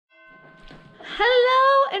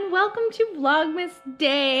Hello and welcome to Vlogmas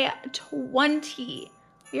day 20.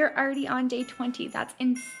 We are already on day 20. That's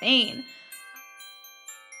insane.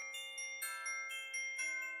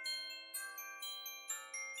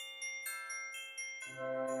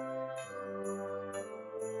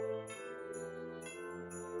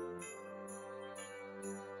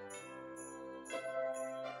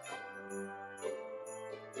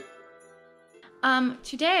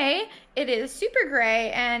 Today it is super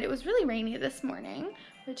gray and it was really rainy this morning,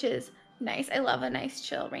 which is nice. I love a nice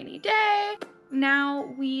chill rainy day.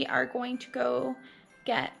 Now we are going to go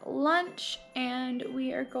get lunch and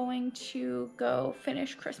we are going to go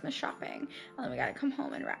finish Christmas shopping. And then we gotta come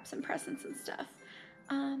home and wrap some presents and stuff.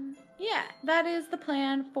 Yeah, that is the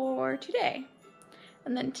plan for today.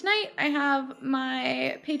 And then tonight I have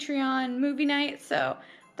my Patreon movie night, so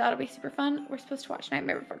that'll be super fun. We're supposed to watch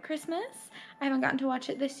Nightmare Before Christmas. I haven't gotten to watch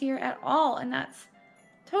it this year at all, and that's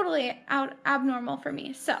totally abnormal for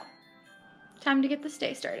me. So, time to get this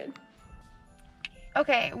day started.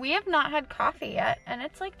 Okay, we have not had coffee yet, and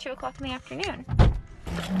it's like 2 o'clock in the afternoon.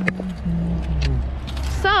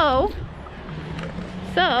 So,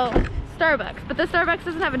 Starbucks, but the Starbucks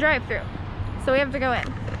doesn't have a drive-thru, so we have to go in.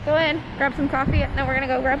 Go in, grab some coffee, and then we're gonna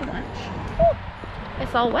go grab lunch. Woo,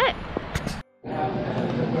 it's all wet.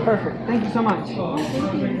 Perfect. Thank you so much.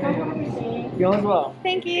 You as well.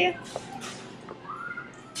 Thank you.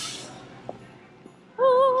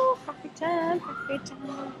 Oh, coffee time, coffee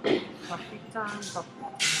time. Coffee time, coffee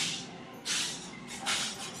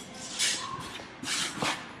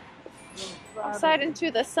time. Outside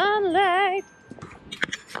into the sunlight.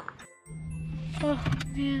 Oh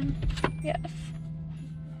man, yes.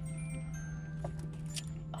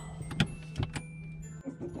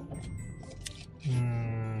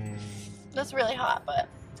 That's really hot, but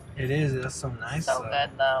It is. That's so nice. so good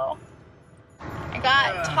though. I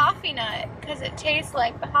got toffee nut because it tastes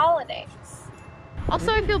like the holidays.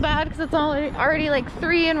 Also, I feel bad because it's already like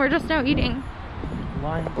 3 and we're just now eating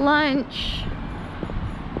lunch.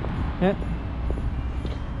 Yeah.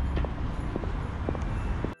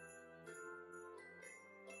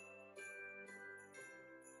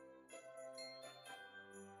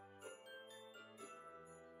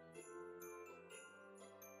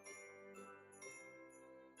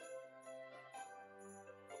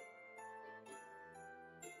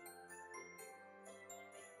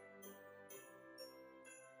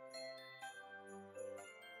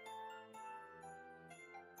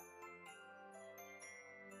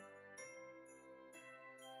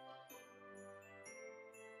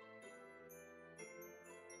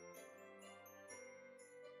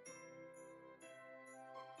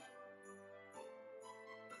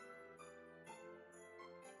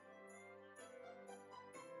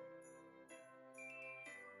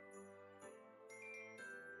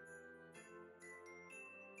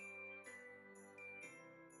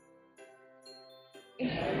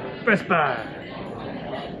 Best Buy.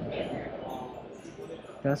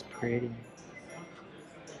 That's pretty.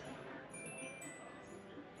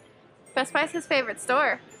 Best Buy's his favorite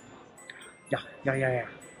store. Yeah.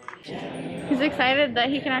 He's excited that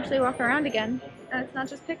he can actually walk around again, and it's not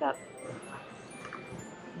just pickup.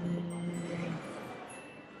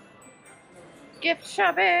 Gift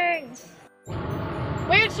shopping!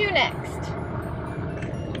 Where to next?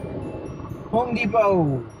 Home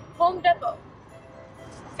Depot. Home Depot.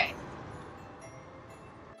 Okay.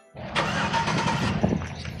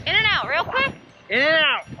 In and out, real quick. In and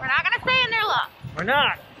out. We're not gonna stay in there long. We're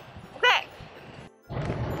not. Okay.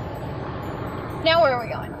 Now where are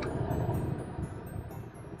we going?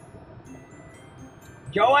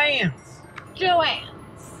 Joann's.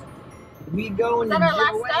 Joann's. We go into Is that our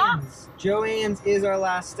last stop? Joann's. Joann's is our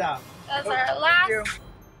last stop. That's Oh, our thank last you.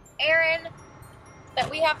 errand that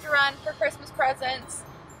we have to run for Christmas presents.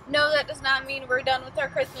 No, that does not mean we're done with our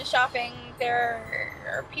Christmas shopping. There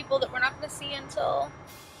are people that we're not going to see until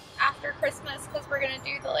after Christmas because we're going to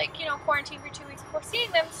do the, quarantine for 2 weeks before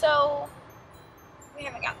seeing them, so we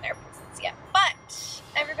haven't gotten their presents yet. But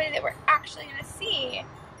everybody that we're actually going to see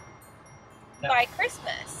by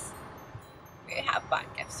Christmas, we have bought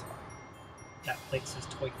gifts for. That place is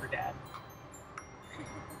Toy for Dad.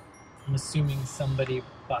 I'm assuming somebody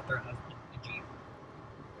bought their husband a Jeep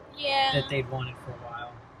that they'd wanted for a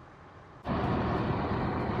while.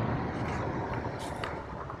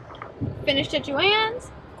 Finished at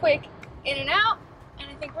Joann's, quick in and out, and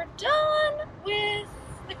I think we're done with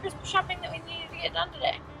the Christmas shopping that we needed to get done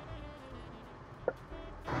today.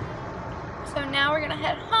 So now we're gonna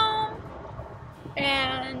head home,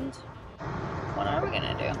 and what are we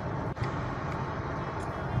gonna do?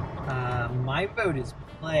 My vote is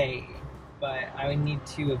play, but I would need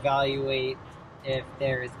to evaluate if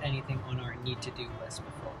there is anything on our need to do list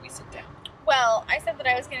before we sit down. Well, I said that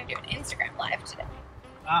I was going to do an Instagram live today.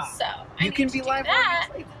 Ah, so you can be live that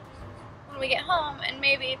when we get home and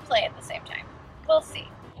maybe play at the same time. We'll see.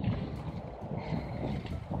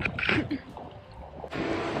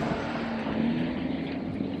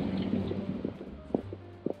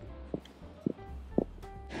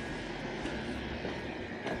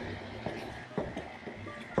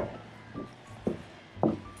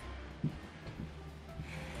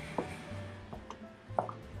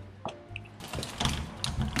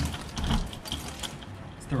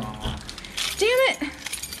 The wrong one. Damn it!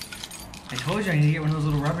 I told you I need to get one of those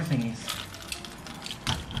little rubber thingies.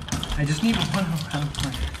 I just need one around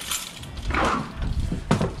one.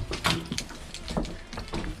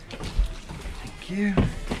 Thank you.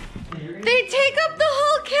 They take up the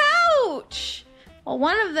whole couch! Well,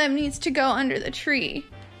 one of them needs to go under the tree.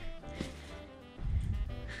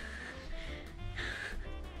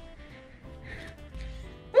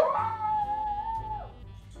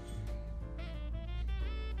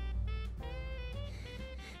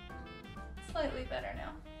 Slightly better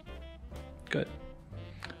now. Good.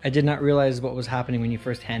 I did not realize what was happening when you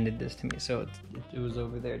first handed this to me, so it was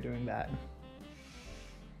over there doing that.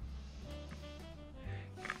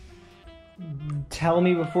 Tell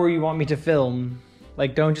me before you want me to film.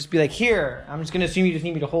 Like, don't just be like, here, I'm just gonna assume you just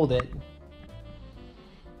need me to hold it.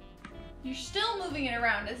 You're still moving it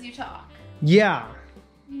around as you talk. Yeah.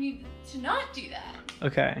 You need to not do that.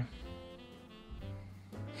 Okay.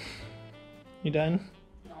 You done?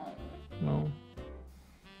 No. No.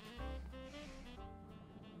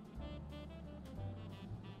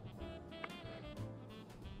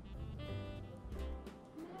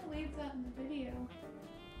 I'm gonna leave that in the video.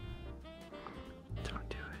 Don't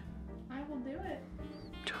do it. I will do it.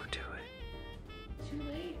 Don't do it. Too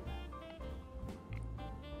late.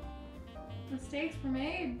 Mistakes were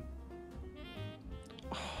made.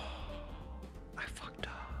 I fucked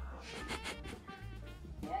up.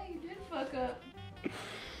 Yeah, you did fuck up.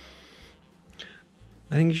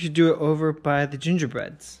 I think you should do it over by the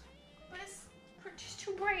gingerbreads. But it's just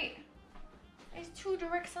too bright. It's too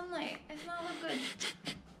direct sunlight. It's not look good.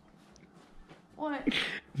 What?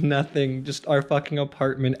 Nothing. Just our fucking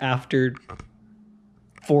apartment after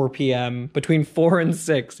 4 p.m. Between 4 and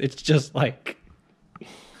 6. It's just like...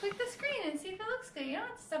 Click the screen and see if it looks good. You don't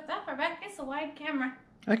have to step that far back. It's a wide camera.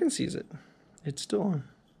 I can seize it. It's still on.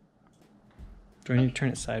 Do I need to turn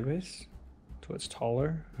it sideways? So it's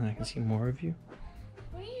taller and I can see more of you?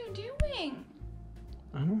 What are you doing?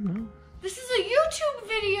 I don't know. This is a YouTube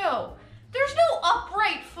video. There's no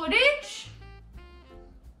upright footage.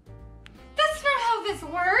 That's not how this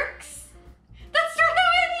works. That's not how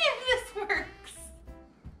any of this works.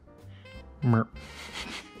 Merp.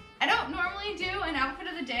 I don't normally do an outfit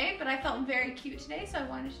of the day, but I felt very cute today, so I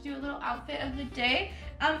wanted to do a little outfit of the day.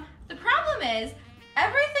 The problem is,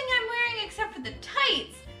 everything I'm wearing except for the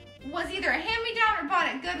tights was either a hand-me-down or bought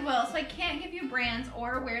at Goodwill, so I can't give you brands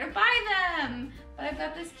or where to buy them. But I've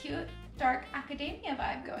got this cute, dark academia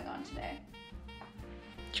vibe going on today.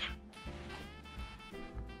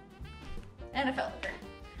 And a felt liquor.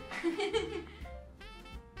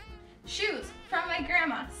 Shoes from my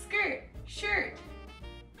grandma, skirt, shirt,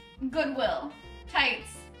 Goodwill,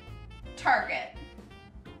 tights, Target.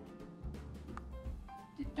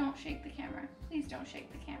 Don't shake the camera. Please don't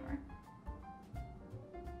shake the camera.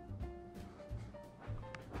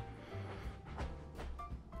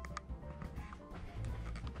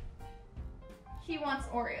 He wants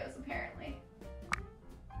Oreos, apparently.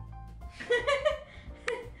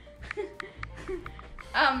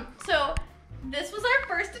 So this was our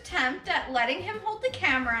first attempt at letting him hold the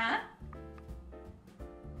camera.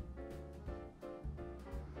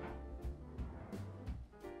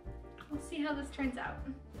 We'll see how this turns out.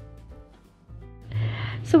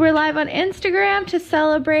 So we're live on Instagram to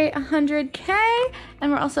celebrate 100K,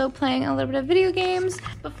 and we're also playing a little bit of video games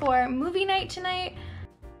before movie night tonight.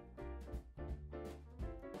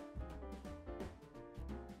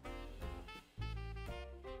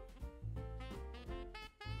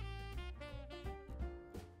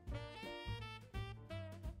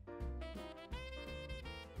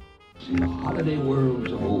 In the holiday world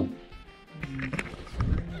of hope.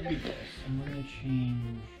 I'm gonna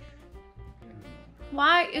change.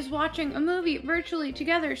 Why is watching a movie virtually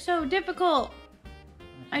together so difficult?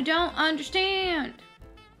 I don't understand.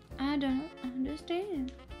 I don't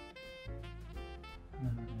understand.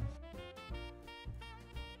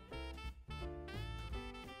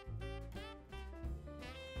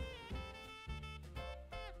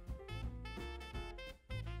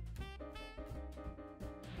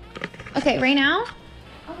 Okay, right now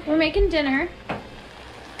we're making dinner.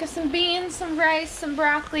 Got some beans, some rice, some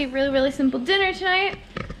broccoli. Really, really simple dinner tonight.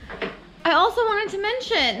 I also wanted to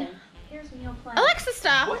mention Alexa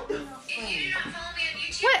stuff. What?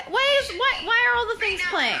 Why are all the things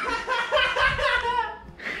playing?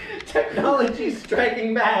 Technology's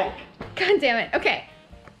striking back. God damn it. Okay.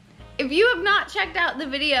 If you have not checked out the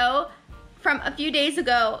video from a few days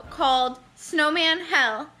ago called Snowman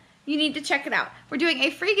Hell, you need to check it out. We're doing a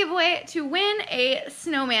free giveaway to win a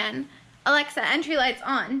snowman. Alexa, entry lights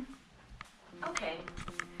on. Okay.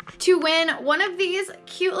 To win one of these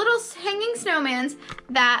cute little hanging snowmans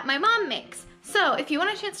that my mom makes. So if you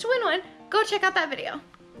want a chance to win one, go check out that video.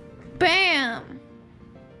 Bam!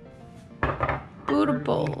 Buddha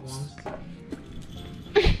bowls.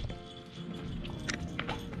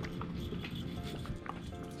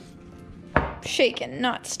 Shaken,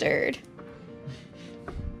 not stirred.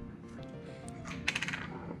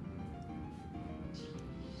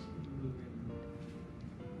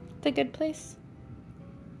 The good place?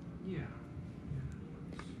 Yeah.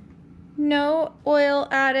 No oil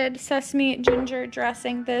added sesame ginger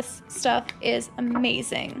dressing. This stuff is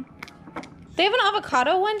amazing. They have an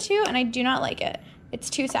avocado one too, and I do not like it. It's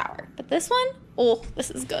too sour. But this one, oh,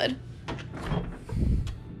 this is good.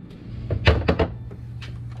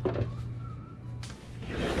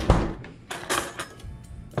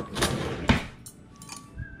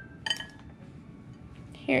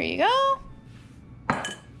 Here you go.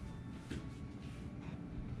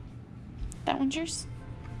 That one's yours.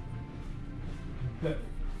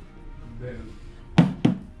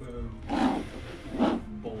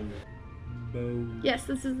 Yes,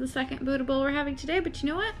 this is the second Buddha bowl we're having today, but you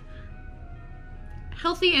know what?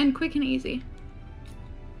 Healthy and quick and easy.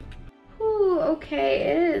 Ooh, okay,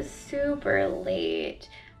 it is super late.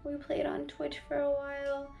 We played on Twitch for a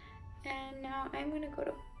while, and now I'm gonna go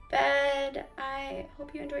to bed. I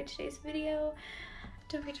hope you enjoyed today's video.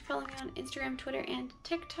 Don't forget to follow me on Instagram, Twitter, and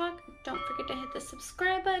TikTok. Don't forget to hit the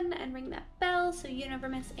subscribe button and ring that bell so you never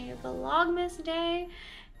miss a Vlogmas day.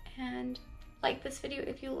 And like this video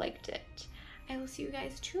if you liked it. I will see you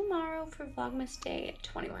guys tomorrow for Vlogmas day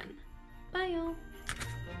 21. Bye, y'all.